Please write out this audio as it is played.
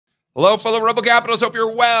Hello, fellow Rebel Capitalists. Hope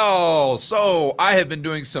you're well. So, I have been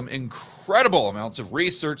doing some incredible amounts of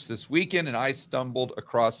research this weekend, and I stumbled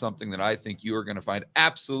across something that I think you are going to find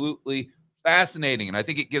absolutely fascinating. And I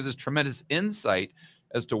think it gives us tremendous insight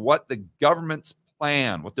as to what the government's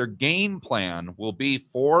plan, what their game plan will be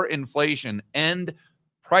for inflation and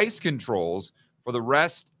price controls for the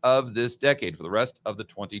rest of this decade, for the rest of the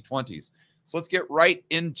 2020s. So, let's get right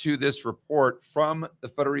into this report from the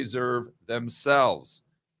Federal Reserve themselves.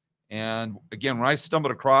 And again, when I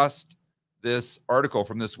stumbled across this article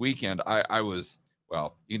from this weekend, I was,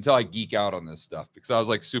 well, you can tell I geek out on this stuff because I was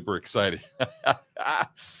like super excited.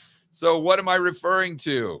 So, what am I referring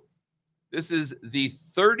to? This is the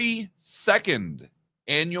 32nd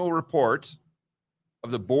annual report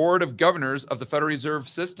of the Board of Governors of the Federal Reserve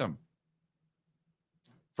System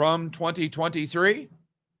from 2023.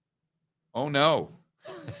 Oh, no.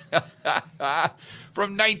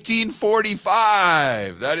 From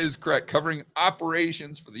 1945. That is correct. Covering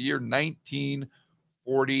operations for the year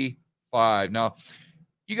 1945. Now,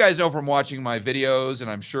 you guys know from watching my videos, and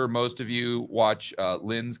I'm sure most of you watch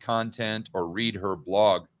Lynn's content or read her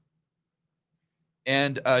blog.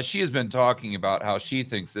 And she has been talking about how she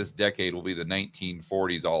thinks this decade will be the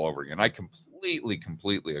 1940s all over again. I completely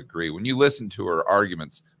agree. When you listen to her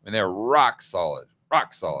arguments, I mean, they're rock solid,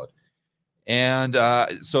 rock solid. And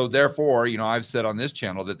so therefore, you know, I've said on this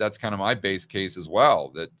channel that that's kind of my base case as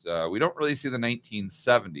well, that we don't really see the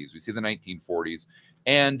 1970s. We see the 1940s.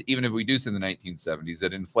 And even if we do see the 1970s,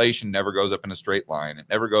 that inflation never goes up in a straight line. It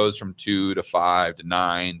never goes from 2 to 5 to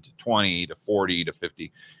 9 to 20 to 40 to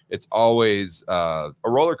 50. It's always a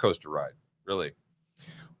roller coaster ride, really.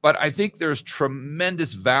 But I think there's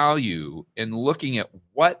tremendous value in looking at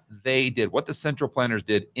what they did, what the central planners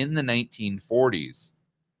did in the 1940s.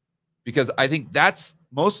 Because I think that's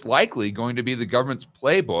most likely going to be the government's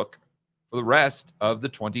playbook for the rest of the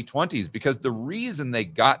 2020s. Because the reason they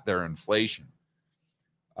got their inflation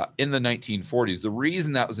in the 1940s, the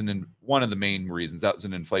reason that was one of the main reasons that was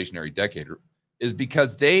an inflationary decade is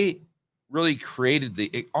because they really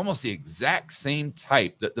created almost the exact same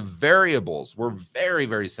type, that the variables were very,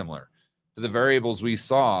 very similar to the variables we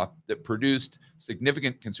saw that produced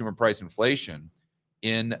significant consumer price inflation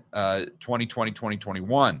in 2020,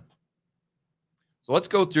 2021. So let's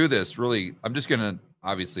go through this really. I'm just going to,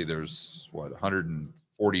 obviously there's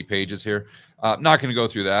 140 pages here. I'm not going to go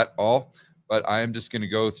through that all, but I am just going to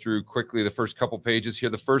go through quickly the first couple pages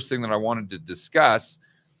here. The first thing that I wanted to discuss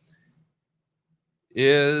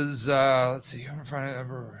is, let's see, I'm trying to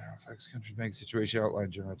ever affects country bank situation,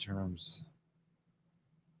 outline general terms.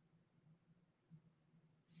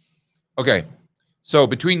 Okay, so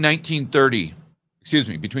between June 30,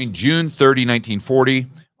 1940,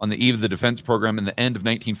 on the eve of the defense program and the end of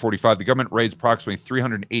 1945, the government raised approximately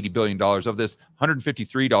 $380 billion. Of this,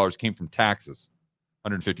 $153 came from taxes.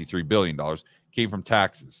 $153 billion came from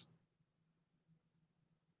taxes.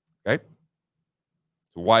 Okay?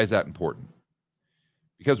 So why is that important?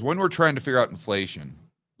 Because when we're trying to figure out inflation,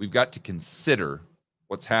 we've got to consider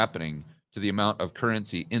what's happening to the amount of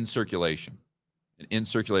currency in circulation. And in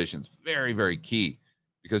circulation is very, very key,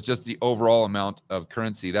 because just the overall amount of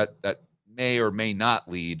currency that may or may not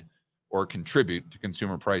lead or contribute to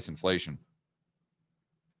consumer price inflation.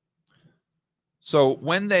 So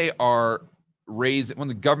when they are when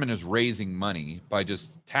the government is raising money by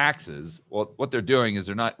just taxes, well, what they're doing is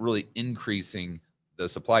they're not really increasing the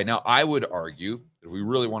supply. Now, I would argue, if we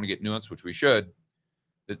really want to get nuanced, which we should,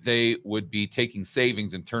 that they would be taking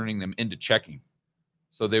savings and turning them into checking.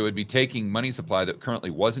 So they would be taking money supply that currently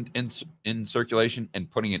wasn't in circulation and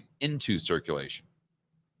putting it into circulation.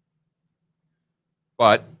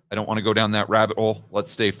 But I don't want to go down that rabbit hole.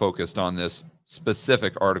 Let's stay focused on this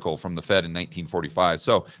specific article from the Fed in 1945.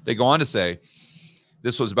 So they go on to say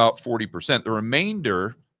this was about 40%. The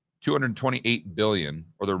remainder, $228 billion,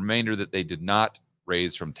 or the remainder that they did not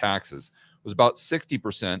raise from taxes, was about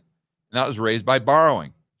 60%, and that was raised by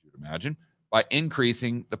borrowing, you would imagine, by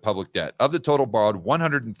increasing the public debt. Of the total borrowed,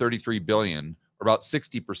 $133 billion, or about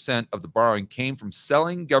 60% of the borrowing, came from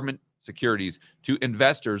selling government securities to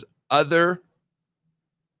investors other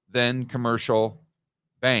than commercial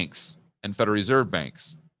banks and Federal Reserve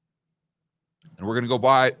banks. And we're going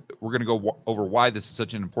to go over why this is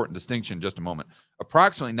such an important distinction in just a moment.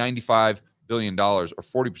 Approximately $95 billion, or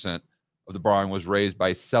 40% of the borrowing, was raised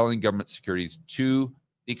by selling government securities to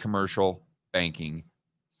the commercial banking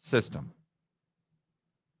system.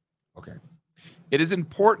 Okay. It is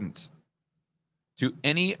important to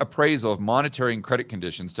any appraisal of monetary and credit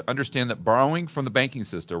conditions to understand that borrowing from the banking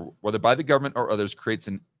system, whether by the government or others, creates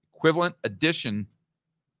an equivalent addition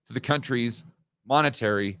to the country's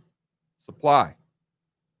monetary supply.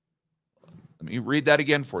 me read that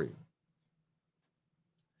again for you.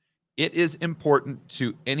 It is important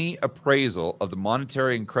to any appraisal of the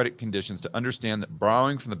monetary and credit conditions to understand that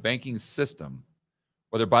borrowing from the banking system,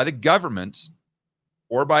 whether by the government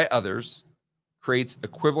or by others, creates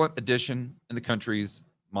equivalent addition in the country's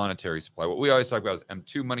monetary supply. What we always talk about is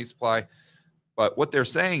M2 money supply. But what they're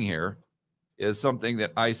saying here is something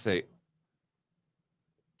that I say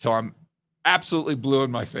till I'm absolutely blue in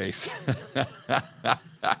my face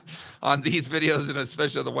on these videos, and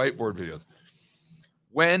especially the whiteboard videos.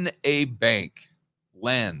 When a bank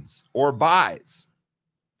lends or buys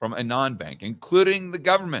from a non-bank, including the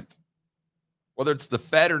government, whether it's the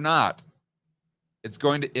Fed or not, it's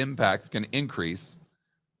going to impact, it's going to increase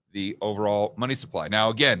the overall money supply. Now,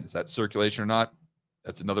 again, is that circulation or not?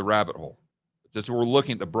 That's another rabbit hole. Just we're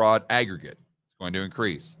looking at the broad aggregate. It's going to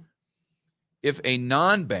increase. If a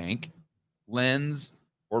non-bank lends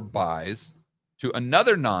or buys to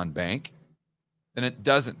another non-bank, then it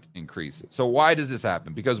doesn't increase it. So why does this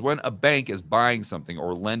happen? Because when a bank is buying something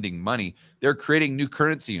or lending money, they're creating new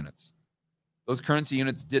currency units. Those currency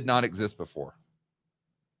units did not exist before.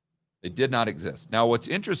 They did not exist. Now, what's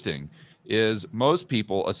interesting is most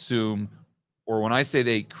people assume, or when I say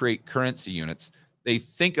they create currency units, they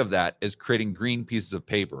think of that as creating green pieces of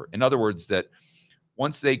paper. In other words, that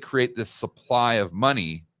once they create this supply of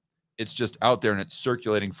money, it's just out there and it's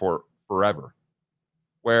circulating for forever.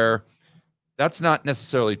 Where that's not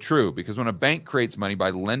necessarily true, because when a bank creates money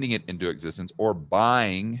by lending it into existence or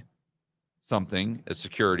buying something, a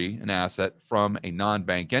security, an asset from a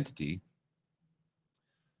non-bank entity,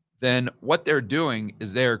 then what they're doing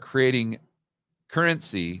is they're creating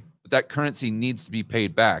currency, but that currency needs to be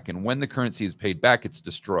paid back. And when the currency is paid back, it's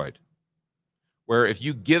destroyed. Where if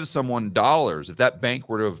you give someone dollars, if that bank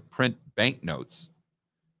were to print banknotes,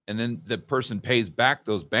 and then the person pays back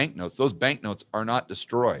those banknotes are not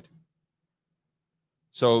destroyed.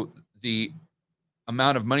 So the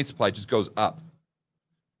amount of money supply just goes up.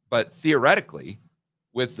 But theoretically,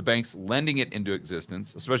 with the banks lending it into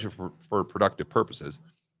existence, especially for productive purposes,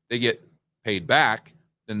 they get paid back,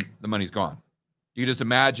 then the money's gone. You just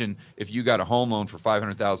imagine if you got a home loan for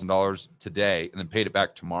 $500,000 today and then paid it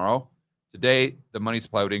back tomorrow. Today, the money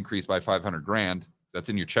supply would increase by 500 grand. That's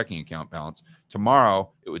in your checking account balance.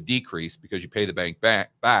 Tomorrow, it would decrease because you pay the bank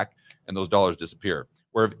back and those dollars disappear.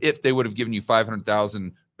 Where if they would have given you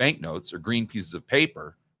 500,000 banknotes or green pieces of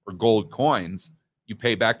paper or gold coins, you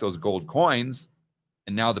pay back those gold coins,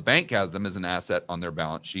 and now the bank has them as an asset on their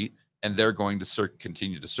balance sheet, and they're going to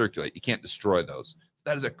continue to circulate. You can't destroy those. So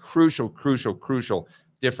that is a crucial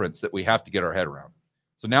difference that we have to get our head around.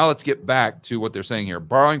 So now let's get back to what they're saying here.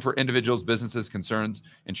 Borrowing for individuals, businesses, concerns,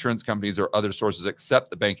 insurance companies, or other sources except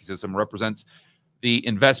the banking system represents the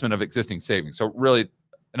investment of existing savings. So really,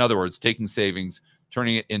 in other words, taking savings,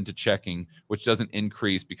 turning it into checking, which doesn't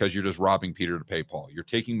increase because you're just robbing Peter to pay Paul. You're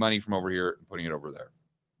taking money from over here and putting it over there.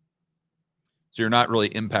 So you're not really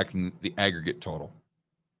impacting the aggregate total.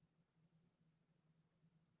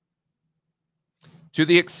 To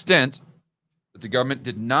the extent that the government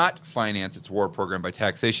did not finance its war program by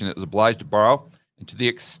taxation, it was obliged to borrow, and to the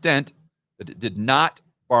extent that it did not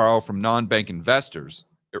borrow from non-bank investors,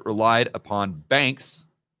 it relied upon banks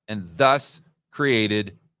and thus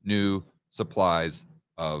created new supplies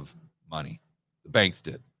of money. The banks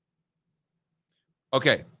did.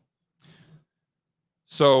 Okay.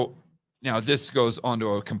 So now this goes on to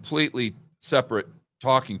a completely separate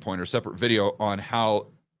talking point or separate video on how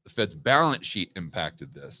the Fed's balance sheet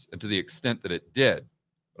impacted this and to the extent that it did.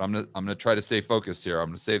 But I'm gonna try to stay focused here. I'm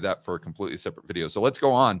gonna save that for a completely separate video. So let's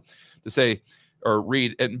go on to say or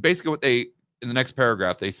read, and basically what they in the next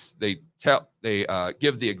paragraph they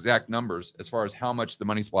give the exact numbers as far as how much the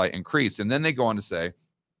money supply increased, and then they go on to say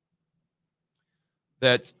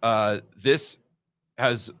that this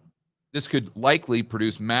could likely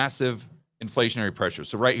produce massive inflationary pressure.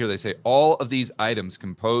 So right here they say all of these items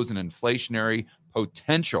compose an inflationary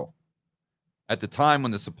potential at the time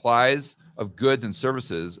when the supplies of goods and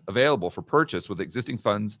services available for purchase with existing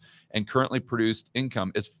funds and currently produced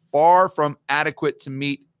income is far from adequate to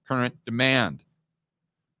meet current demand.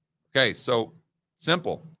 Okay, so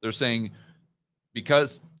simple. They're saying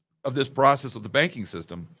because of this process of the banking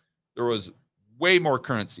system, there was way more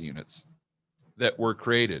currency units that were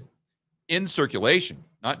created in circulation,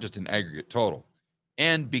 not just in aggregate total.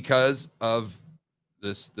 And because of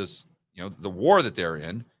this the war that they're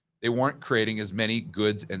in, they weren't creating as many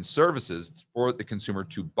goods and services for the consumer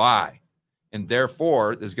to buy. And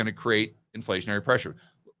therefore, this is going to create inflationary pressure.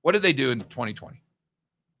 What did they do in 2020?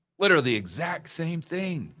 Literally the exact same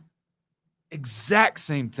thing. Exact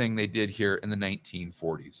same thing they did here in the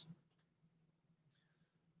 1940s.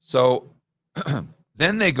 So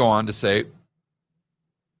Then they go on to say,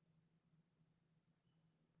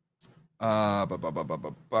 the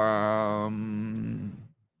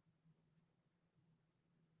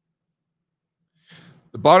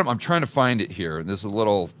bottom, I'm trying to find it here. And this is a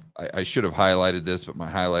little, I should have highlighted this, but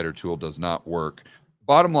my highlighter tool does not work.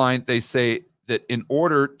 Bottom line, they say that in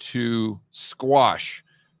order to squash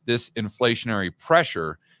this inflationary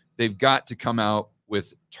pressure, they've got to come out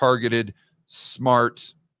with targeted,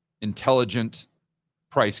 smart, intelligent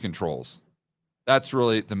price controls. That's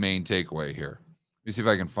really the main takeaway here. Let me see if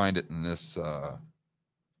I can find it in this. Oh,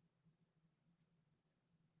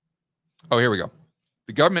 here we go.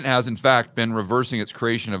 The government has, in fact, been reversing its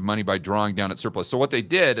creation of money by drawing down its surplus. So what they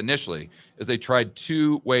did initially is they tried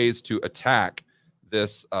two ways to attack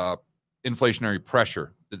this inflationary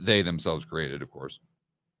pressure that they themselves created, of course.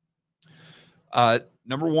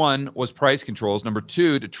 Number one was price controls. Number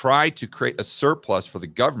two, to try to create a surplus for the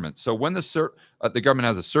government. So when the government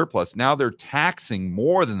has a surplus, now they're taxing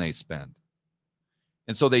more than they spend.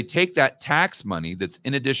 And so they take that tax money that's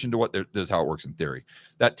in addition to what this is how it works in theory,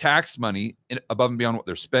 that tax money above and beyond what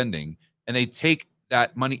they're spending, and they take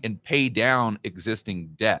that money and pay down existing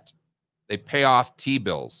debt. They pay off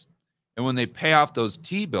T-bills. And when they pay off those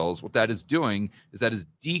T-bills, what that is doing is that is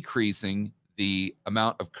decreasing the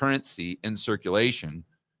amount of currency in circulation.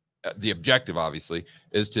 The objective, obviously,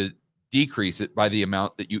 is to decrease it by the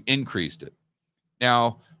amount that you increased it.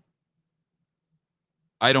 Now,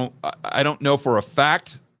 I don't know for a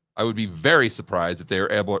fact. I would be very surprised if they are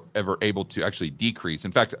ever able to actually decrease.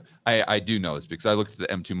 In fact, I do know this because I looked at the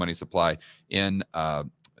M2 money supply in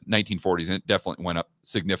 1940s, and it definitely went up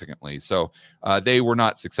significantly. So they were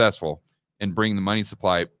not successful in bringing the money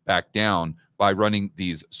supply back down by running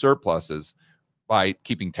these surpluses, by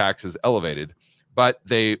keeping taxes elevated. But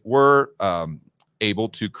they were able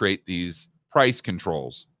to create these price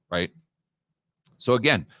controls, right? So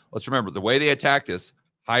again, let's remember the way they attack this: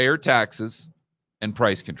 higher taxes and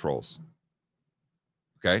price controls.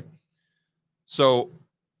 Okay. So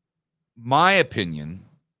my opinion,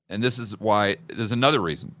 and this is why, there's another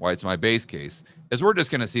reason why it's my base case, is we're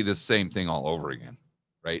just going to see this same thing all over again,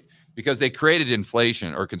 right? Because they created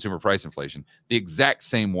inflation, or consumer price inflation, the exact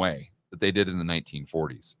same way that they did in the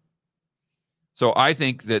 1940s. So I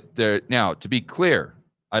think that now, to be clear,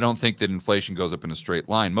 I don't think that inflation goes up in a straight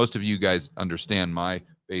line. Most of you guys understand my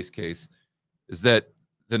base case is that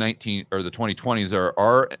the 2020s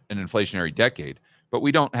are an inflationary decade, but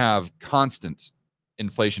we don't have constant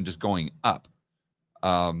inflation just going up.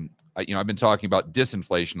 I've been talking about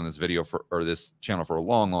disinflation on this video or this channel for a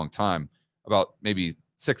long, long time, about maybe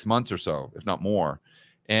 6 months or so, if not more.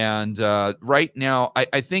 And right now,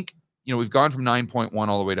 I think, we've gone from 9.1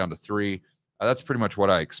 all the way down to 3. That's pretty much what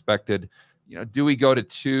I expected. Do we go to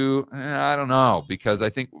 2? I don't know, because I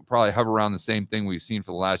think we'll probably hover around the same thing we've seen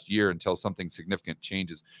for the last year until something significant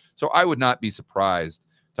changes. So I would not be surprised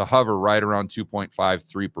to hover right around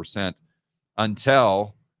 2.53%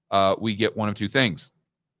 until we get one of two things.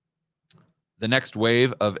 The next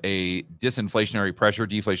wave of a disinflationary pressure,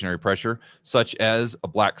 deflationary pressure, such as a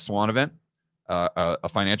black swan event, a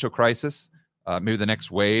financial crisis, maybe the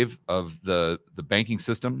next wave of the banking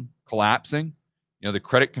system collapsing, the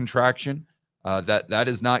credit contraction. That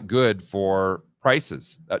is not good for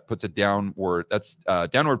prices. That puts a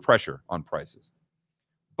downward pressure on prices.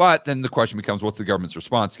 But then the question becomes, what's the government's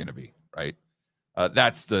response going to be, right?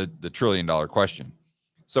 That's the trillion-dollar question.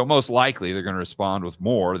 So most likely they're going to respond with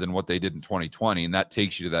more than what they did in 2020, and that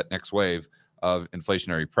takes you to that next wave of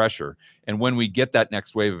inflationary pressure. And when we get that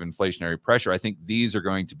next wave of inflationary pressure, I think these are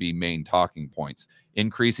going to be main talking points: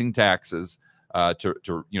 increasing taxes, they're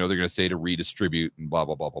going to say to redistribute and blah,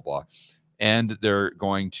 blah, blah, blah, blah. And they're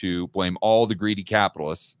going to blame all the greedy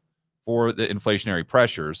capitalists for the inflationary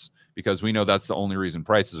pressures, because we know that's the only reason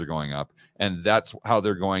prices are going up. And that's how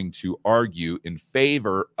they're going to argue in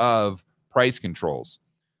favor of price controls.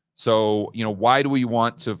 So, why do we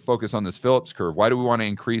want to focus on this Phillips curve? Why do we want to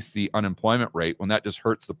increase the unemployment rate when that just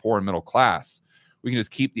hurts the poor and middle class? We can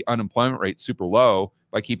just keep the unemployment rate super low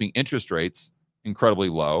by keeping interest rates incredibly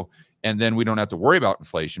low. And then we don't have to worry about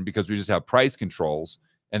inflation because we just have price controls.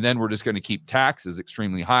 And then we're just going to keep taxes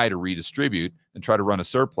extremely high to redistribute and try to run a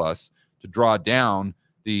surplus to draw down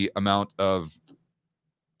the amount of,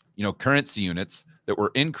 currency units that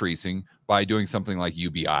we're increasing by doing something like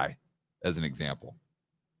UBI, as an example.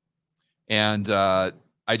 And I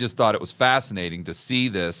just thought it was fascinating to see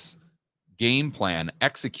this game plan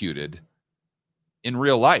executed in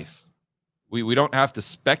real life. We don't have to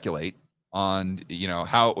speculate on,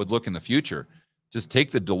 how it would look in the future. Just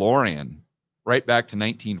take the DeLorean right back to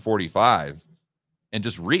 1945 and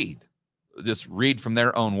just read. just read from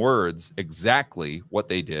their own words exactly what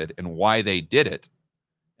they did and why they did it.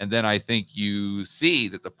 And then I think you see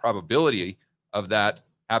that the probability of that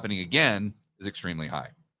happening again is extremely high.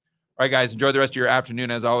 All right, guys, enjoy the rest of your afternoon.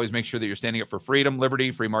 As always, make sure that you're standing up for freedom, liberty,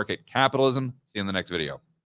 free market capitalism. See you in the next video.